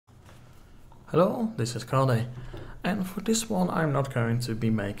Hello, this is Kade, and for this one I'm not going to be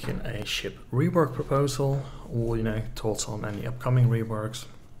making a ship rework proposal or thoughts on any upcoming reworks.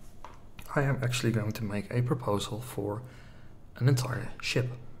 I am actually going to make a proposal for an entire ship.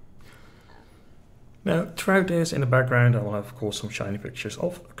 Now throughout this, in the background, I will have of course some shiny pictures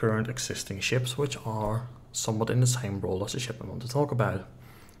of current existing ships which are somewhat in the same role as the ship I want to talk about.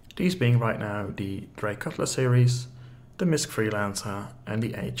 These being right now the Drake Cutlass series, the Misk Freelancer and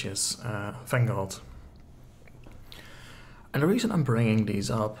the Aegis Vanguard. And the reason I'm bringing these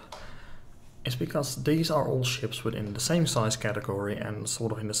up is because these are all ships within the same size category and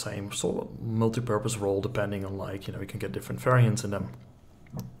sort of in the same sort of multi-purpose role, depending on you can get different variants in them.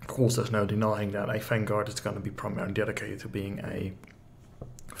 Of course, there's no denying that a Vanguard is going to be primarily dedicated to being a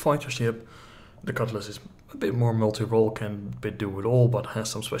fighter ship. The Cutlass is a bit more multi-role, can do it all, but has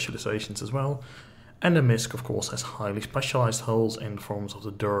some specializations as well. And the Misk, of course, has highly specialized hulls in the forms of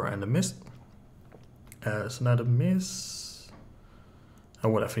the Dur and the Mist. So now the Mist, or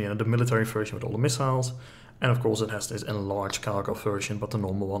whatever, the military version with all the missiles. And of course it has this enlarged cargo version, but the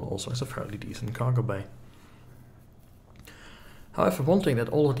normal one also has a fairly decent cargo bay. However, one thing that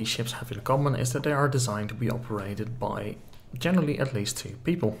all of these ships have in common is that they are designed to be operated by generally at least 2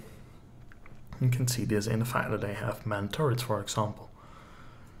 people. You can see this in the fact that they have manned turrets, for example.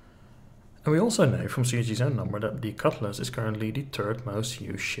 And we also know from CSG's own number that the Cutlass is currently the 3rd most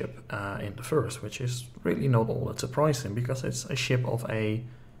used ship in the first, which is really not all that surprising because it's a ship of a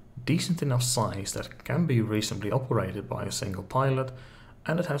decent enough size that can be reasonably operated by a single pilot,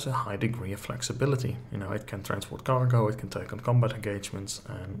 and it has a high degree of flexibility. It can transport cargo, it can take on combat engagements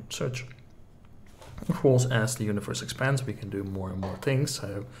and such. Of course, as the universe expands, we can do more and more things,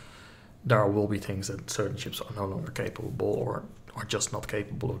 so there will be things that certain ships are no longer capable or are just not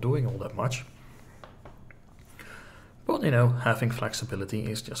capable of doing all that much. But having flexibility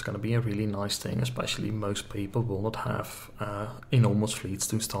is just going to be a really nice thing, especially most people will not have enormous fleets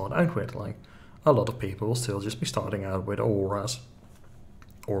to start out with. Like, a lot of people will still just be starting out with Auras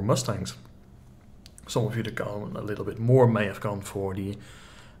or Mustangs. Some of you that gone a little bit more may have gone for the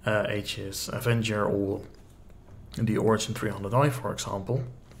Aegis Avenger or the Origin 300i, for example,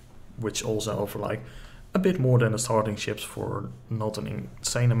 which also offer a bit more than the starting ships for not an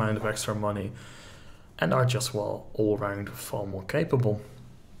insane amount of extra money, and are just all around far more capable.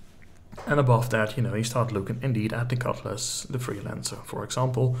 And above that, you start looking indeed at the Cutlass, the Freelancer, for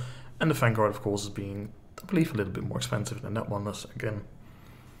example, and the Vanguard, of course, is being, I believe, a little bit more expensive than that one is again.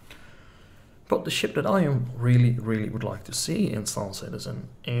 But the ship that I really would like to see in Star Citizen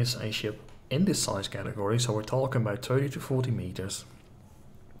is a ship in this size category, so we're talking about 30 to 40 meters,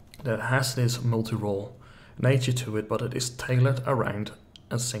 that has this multi-role nature to it, but it is tailored around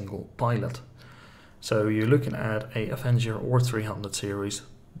a single pilot. So you're looking at a Avenger or 300 series,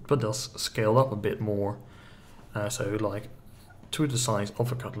 but does scale up a bit more. So to the size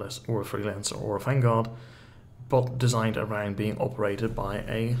of a Cutlass or a Freelancer or a Vanguard, but designed around being operated by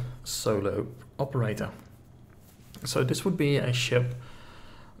a solo operator. So this would be a ship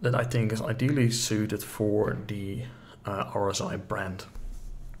that I think is ideally suited for the RSI brand.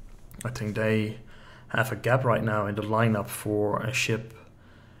 I think they have a gap right now in the lineup for a ship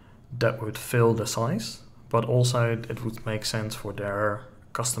that would fill the size, but also it would make sense for their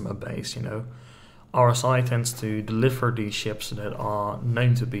customer base. RSI tends to deliver these ships that are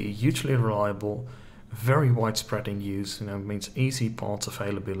known to be hugely reliable, very widespread in use, means easy parts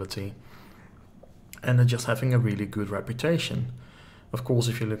availability, and they're just having a really good reputation. Of course,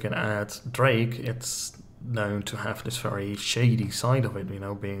 if you're looking at Drake, it's known to have this very shady side of it,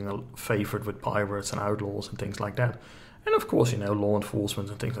 being a favorite with pirates and outlaws and things like that. And of course, law enforcement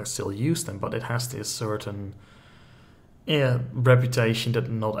and things like still use them, but it has this certain reputation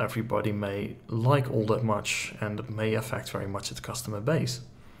that not everybody may like all that much, and it may affect very much its customer base.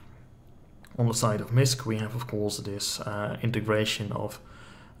 On the side of Misk, we have of course this integration of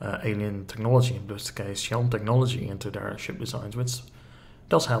alien technology, in this case Shan technology, into their ship designs, which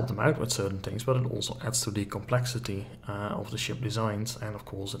does help them out with certain things, but it also adds to the complexity of the ship designs, and of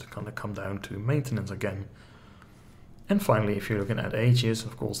course it's going to come down to maintenance again. And finally, if you're looking at Aegis,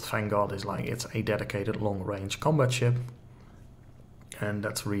 of course the Vanguard is it's a dedicated long-range combat ship, and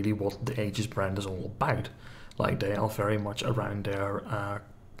that's really what the Aegis brand is all about. They are very much around their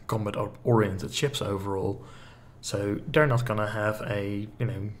combat-oriented ships overall, so they're not going to have a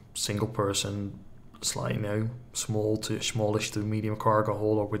single person smallish to medium cargo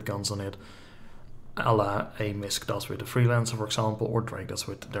hull or with guns on it, a la a Misk does with the Freelancer, for example, or Drake does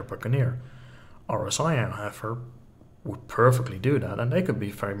with their Buccaneer. RSI, however, would perfectly do that, and they could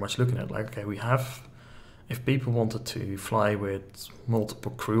be very much looking at okay, we have, if people wanted to fly with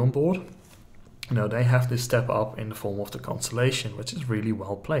multiple crew on board, they have this step up in the form of the Constellation, which is really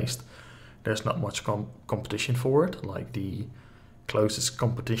well placed. There's not much competition for it. Like the closest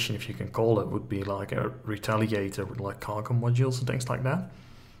competition, if you can call it, would be like a Retaliator with like cargo modules and things like that,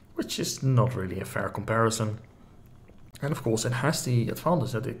 which is not really a fair comparison. And of course it has the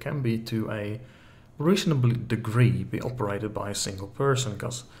advantage that it can be to a reasonable degree be operated by a single person,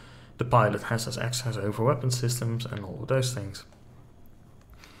 because the pilot has access over weapon systems and all of those things.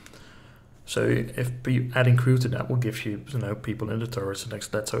 So if adding crew to that will give you, people in the turrets and things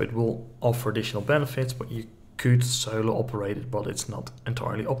like that, so it will offer additional benefits, but you could solo operate it, but it's not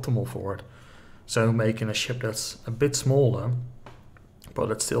entirely optimal for it. So making a ship that's a bit smaller, but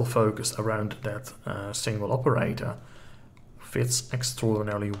it's still focused around that single operator, fits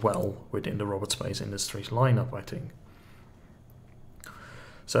extraordinarily well within the Robot Space Industries lineup, I think.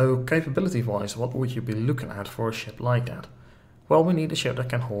 So capability-wise, what would you be looking at for a ship like that? Well, we need a ship that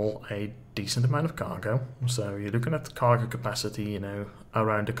can haul a decent amount of cargo. So you're looking at cargo capacity,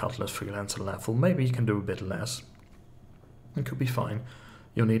 around the Cutlass Freelancer level. Maybe you can do a bit less. It could be fine.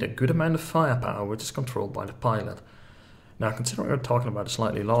 You'll need a good amount of firepower, which is controlled by the pilot. Now, considering we're talking about a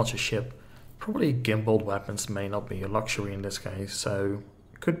slightly larger ship, probably gimbaled weapons may not be a luxury in this case. So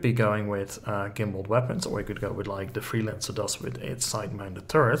could be going with gimbaled weapons, or you could go with like the Freelancer does with its side-mounted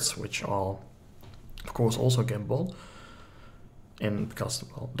turrets, which are, of course, also gimbal. Because,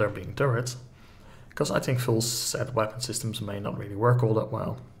 well, they're being turrets. Because I think full set weapon systems may not really work all that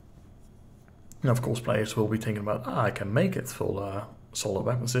well. And of course players will be thinking about, I can make it full solid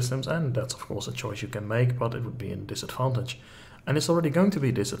weapon systems, and that's of course a choice you can make, but it would be a disadvantage. And it's already going to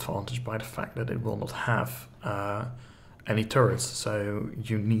be disadvantaged by the fact that it will not have any turrets. So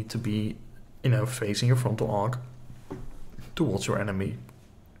you need to be, facing your frontal arc towards your enemy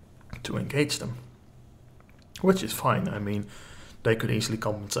to engage them. Which is fine. I mean, they could easily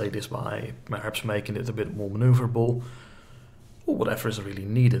compensate this by perhaps making it a bit more maneuverable, or whatever is really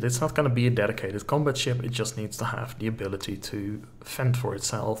needed. It's not going to be a dedicated combat ship, it just needs to have the ability to fend for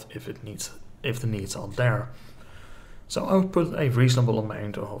itself if the needs are there. So I would put a reasonable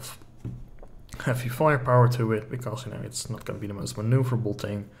amount of heavy firepower to it, because it's not going to be the most maneuverable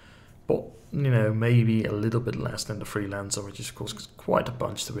thing, but maybe a little bit less than the Freelancer, which is of course quite a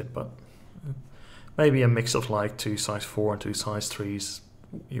punch to it, but maybe a mix of like 2 size 4 and 2 size 3s.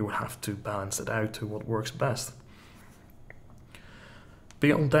 You would have to balance it out to what works best.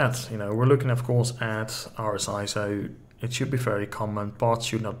 Beyond that, we're looking of course at RSI, so it should be very common. Parts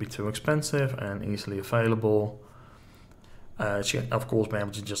should not be too expensive and easily available. It should of course be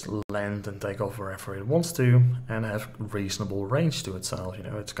able to just land and take off wherever it wants to, and have reasonable range to itself.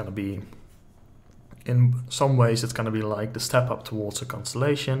 It's going to be, in some ways it's going to be like the step up towards a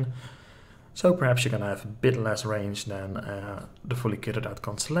Constellation. So perhaps you're going to have a bit less range than the fully kitted out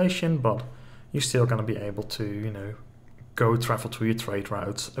Constellation, but you're still going to be able to, travel to your trade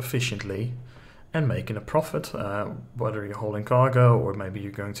routes efficiently and making a profit, whether you're hauling cargo or maybe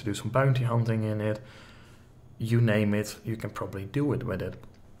you're going to do some bounty hunting in it. You name it, you can probably do it with it.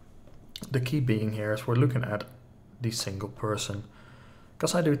 The key being here is we're looking at the single person,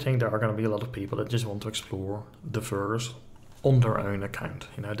 because I do think there are going to be a lot of people that just want to explore the verse on their own account.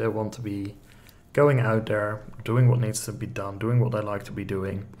 They want to be going out there, doing what needs to be done, doing what they like to be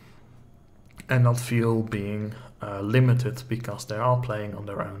doing, and not feel being limited because they are playing on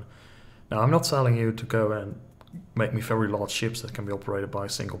their own. Now, I'm not telling you to go and make me very large ships that can be operated by a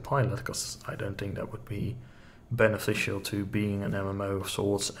single pilot, because I don't think that would be beneficial to being an MMO of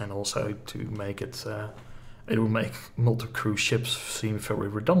sorts, and also to make it, it will make multi-crew ships seem very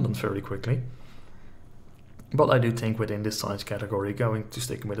redundant very quickly. But I do think within this size category, going to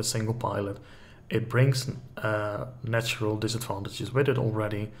stick with a single pilot, it brings natural disadvantages with it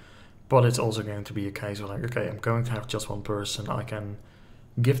already, but it's also going to be a case of like, okay, I'm going to have just one person, I can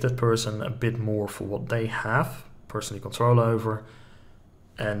give that person a bit more for what they have personally control over,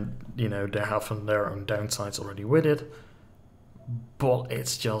 and they have their own downsides already with it, but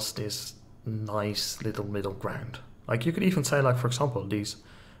it's just this nice little middle ground. Like you could even say, like, for example,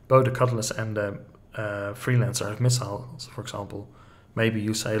 both the Cutlass and the Freelancer have missiles, for example. Maybe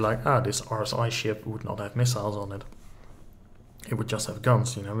you say like, this RSI ship would not have missiles on it. It would just have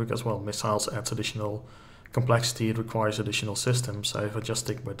guns, because, well, missiles adds additional complexity, it requires additional systems. So if I just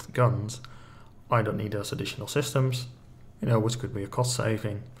stick with guns, I don't need those additional systems, which could be a cost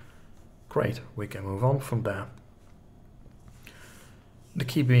saving. Great, we can move on from there. The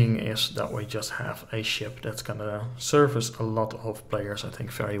key being is that we just have a ship that's going to service a lot of players, I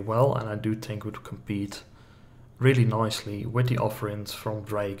think, very well, and I do think would compete really nicely with the offerings from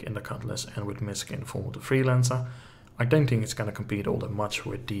Drake in the Cutlass and with Misk in the form of the Freelancer. I don't think it's going to compete all that much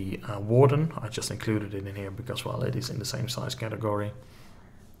with the Warden. I just included it in here because, well, it is in the same size category.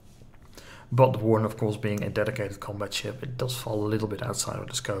 But the Warden, of course, being a dedicated combat ship, it does fall a little bit outside of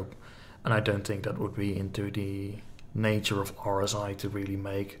the scope. And I don't think that would be into the nature of RSI to really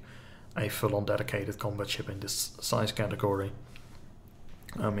make a full-on dedicated combat ship in this size category.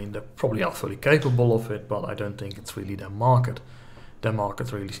 I mean, they probably are fully capable of it, but I don't think it's really their market. Their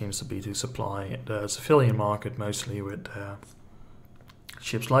market really seems to be to supply the civilian market, mostly with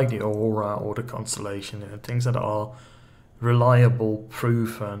ships like the Aurora or the Constellation, things that are reliable,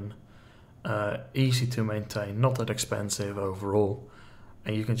 proven, easy to maintain, not that expensive overall,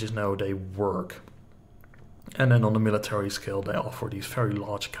 and you can just know they work. And then on the military scale, they offer these very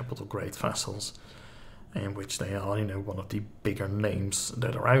large capital grade vessels, in which they are, you know, one of the bigger names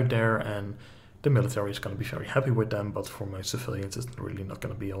that are out there, and the military is going to be very happy with them, but for most civilians it's really not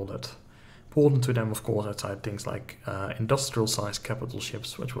going to be all that important to them, of course, outside things like industrial sized capital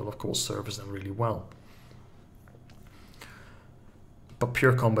ships, which will of course service them really well. But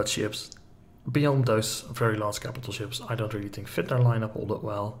pure combat ships, beyond those very large capital ships, I don't really think fit their lineup all that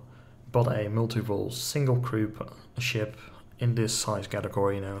well. But a multi-role single crew ship in this size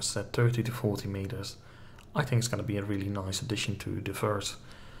category, you know, set 30 to 40 meters, I think it's going to be a really nice addition to the verse.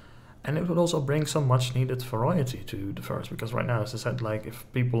 And it would also bring some much needed variety to the verse, because right now, as I said, like, if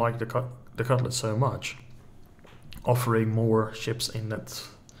people like the Cutlass so much, offering more ships in that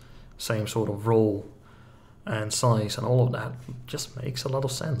same sort of role and size and all of that just makes a lot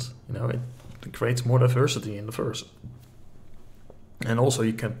of sense. You know, it creates more diversity in the verse. And also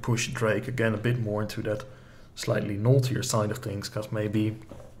you can push Drake again a bit more into that slightly naughtier side of things, because maybe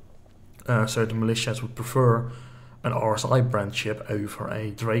certain militias would prefer an RSI brand ship over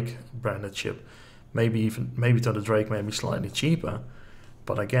a Drake branded ship. Maybe to the Drake maybe slightly cheaper,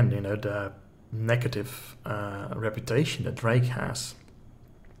 but again, you know, the negative reputation that Drake has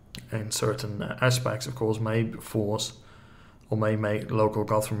in certain aspects, of course, may force or may make local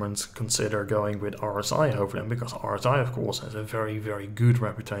governments consider going with RSI over them, because RSI, of course, has a very, very good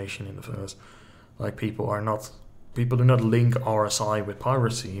reputation in the verse. Like, people do not link RSI with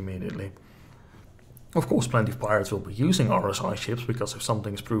piracy immediately. Of course, plenty of pirates will be using RSI ships, because if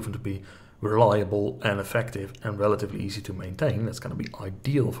something is proven to be reliable and effective and relatively easy to maintain, that's going to be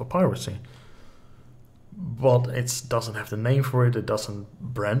ideal for piracy. But it doesn't have the name for it, it doesn't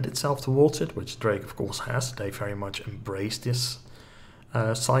brand itself towards it, which Drake of course has. They very much embrace this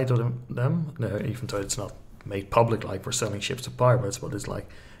side of them, even though it's not made public like we're selling ships to pirates, but it's like,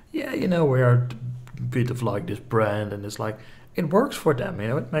 yeah, you know, we're a bit of like this brand, and it's like, it works for them, you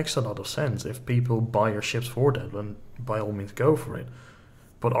know, it makes a lot of sense. If people buy your ships for that, then by all means go for it.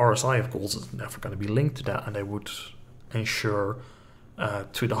 But RSI, of course, is never going to be linked to that, and they would ensure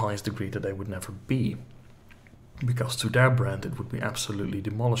to the highest degree that they would never be, because to their brand it would be absolutely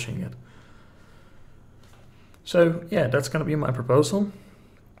demolishing it. So yeah, that's going to be my proposal.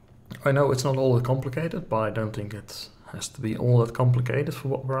 I know it's not all that complicated, but I don't think it has to be all that complicated for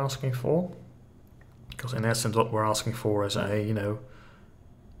what we're asking for. Because in essence what we're asking for is a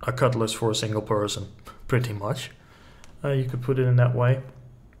Cutlass for a single person, pretty much. You could put it in that way.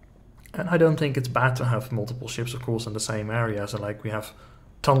 And I don't think it's bad to have multiple ships, of course, in the same area. So like, we have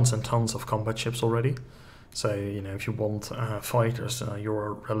tons and tons of combat ships already. So, you know, if you want fighters,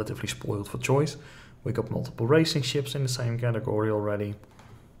 you're relatively spoiled for choice. We got multiple racing ships in the same category already.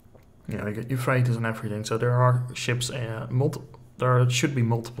 You know, you get your freighters and everything. So there are ships, there should be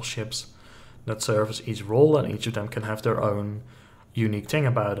multiple ships that service each role, and each of them can have their own unique thing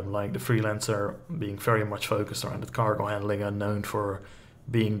about them, like the Freelancer being very much focused around the cargo handling and known for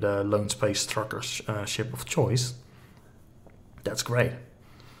being the lone space trucker ship of choice. That's great.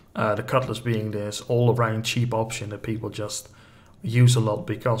 The Cutlass being this all-around cheap option that people just use a lot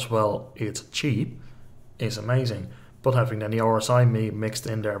because, well, it's cheap, is amazing. But having then the RSI mixed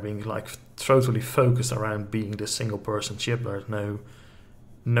in there, being like totally focused around being this single-person ship, there's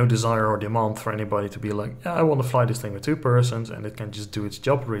no desire or demand for anybody to be like, yeah, I want to fly this thing with two persons, and it can just do its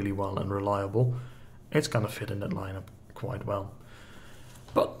job really well and reliable. It's going to fit in that lineup quite well.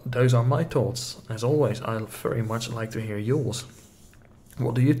 But those are my thoughts. As always, I'd very much like to hear yours.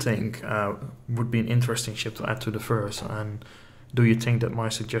 What do you think would be an interesting ship to add to the verse? And do you think that my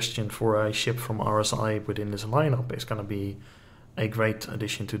suggestion for a ship from RSI within this lineup is going to be a great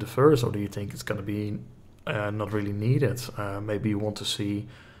addition to the verse? Or do you think it's going to be not really needed? Maybe you want to see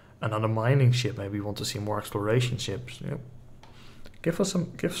another mining ship. Maybe you want to see more exploration ships. You know, give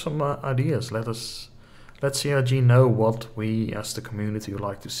some ideas. Let CRG know what we as the community would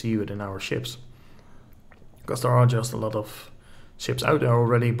like to see within our ships. Because there are just a lot of ships out there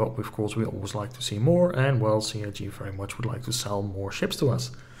already, but of course we always like to see more, and well, CIG very much would like to sell more ships to us,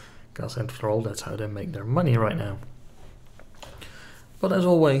 because after all, that's how they make their money right now. But as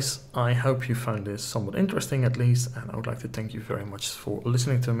always, I hope you found this somewhat interesting at least, and I would like to thank you very much for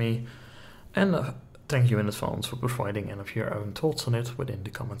listening to me, and thank you in advance for providing any of your own thoughts on it within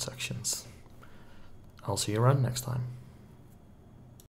the comment sections. I'll see you around next time.